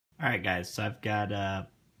Alright guys, so I've got a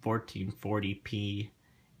 1440p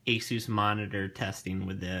Asus monitor testing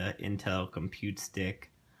with the Intel Compute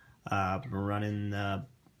Stick. We're running the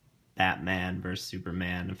Batman vs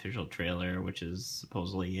Superman official trailer, which is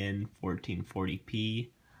supposedly in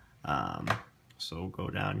 1440p. So we'll go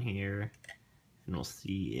down here and we'll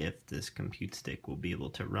see if this Compute Stick will be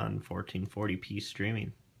able to run 1440p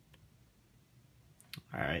streaming.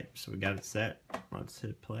 Alright, so we got it set. Let's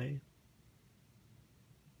hit play.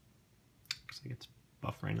 Looks like it's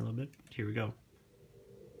buffering a little bit. Here we go.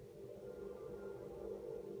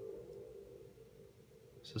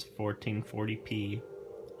 This is 1440p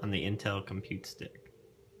on the Intel Compute Stick.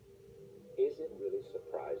 Is it really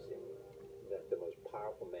surprising that the most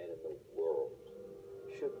powerful man in the world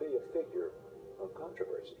should be a figure of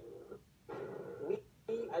controversy? We,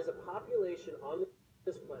 as a population on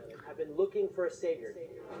this planet, have been looking for a savior.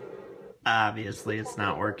 Obviously, it's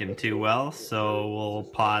not working too well, so we'll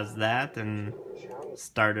pause that and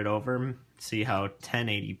start it over, see how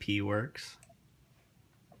 1080p works.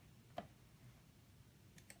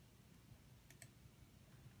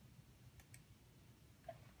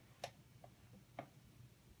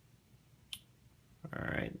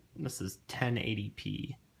 Alright, this is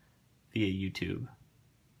 1080p via YouTube.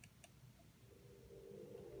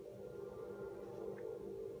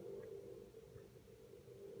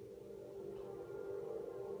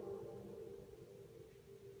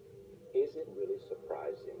 Is it really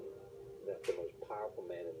surprising that the most powerful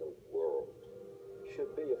man in the world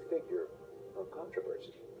should be a figure of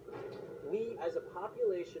controversy? We, as a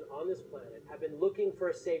population on this planet, have been looking for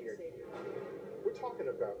a savior. We're talking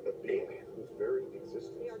about a being whose very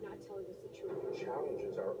existence They are not telling us the truth.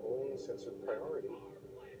 challenges our own sense of priority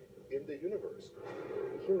in the universe.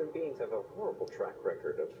 Human beings have a horrible track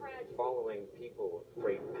record of following people of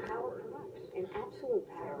great power. And absolute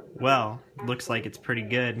power. Well, looks like it's pretty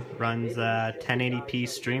good. Runs 1080p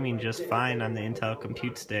streaming just fine on the Intel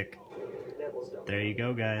Compute Stick. There you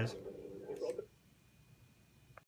go, guys.